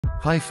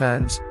Hi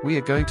fans, we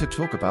are going to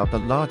talk about the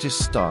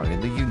largest star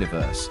in the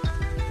universe.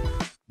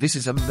 This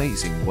is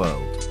amazing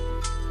world.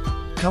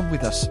 Come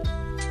with us.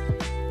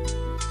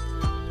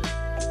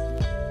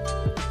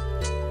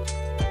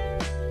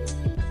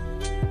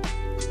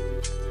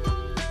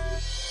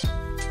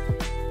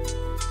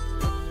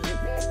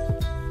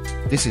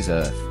 This is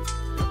Earth.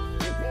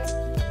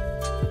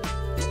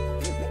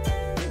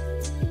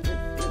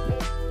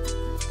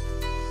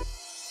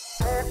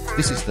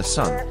 This is the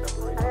Sun.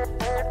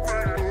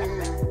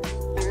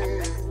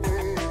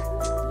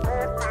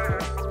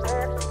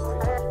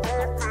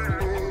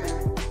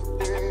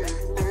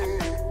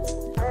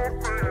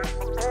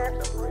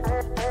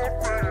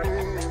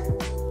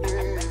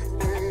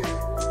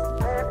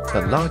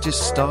 The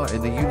largest star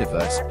in the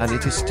universe, and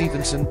it is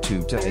Stephenson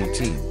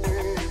 2-18.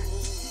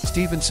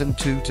 Stephenson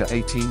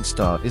 2-18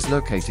 star is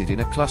located in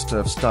a cluster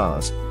of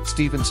stars,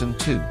 Stephenson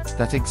 2,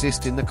 that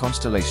exist in the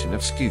constellation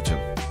of Scutum.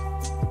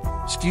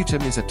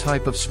 Scutum is a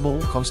type of small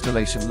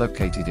constellation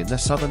located in the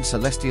southern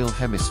celestial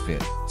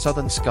hemisphere,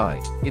 southern sky,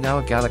 in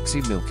our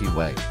galaxy Milky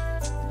Way.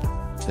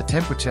 The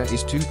temperature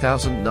is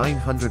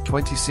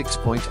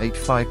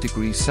 2926.85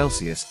 degrees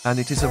Celsius, and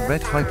it is a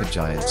red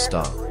hypergiant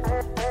star.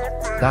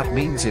 That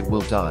means it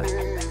will die.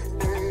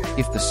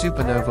 If the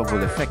supernova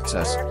will affect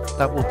us,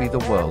 that will be the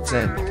world's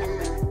end.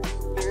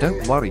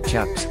 Don't worry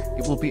chaps,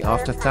 it will be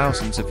after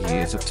thousands of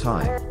years of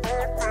time.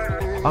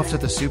 After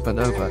the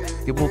supernova,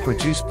 it will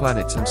produce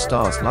planets and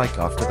stars like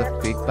after the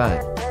Big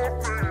Bang.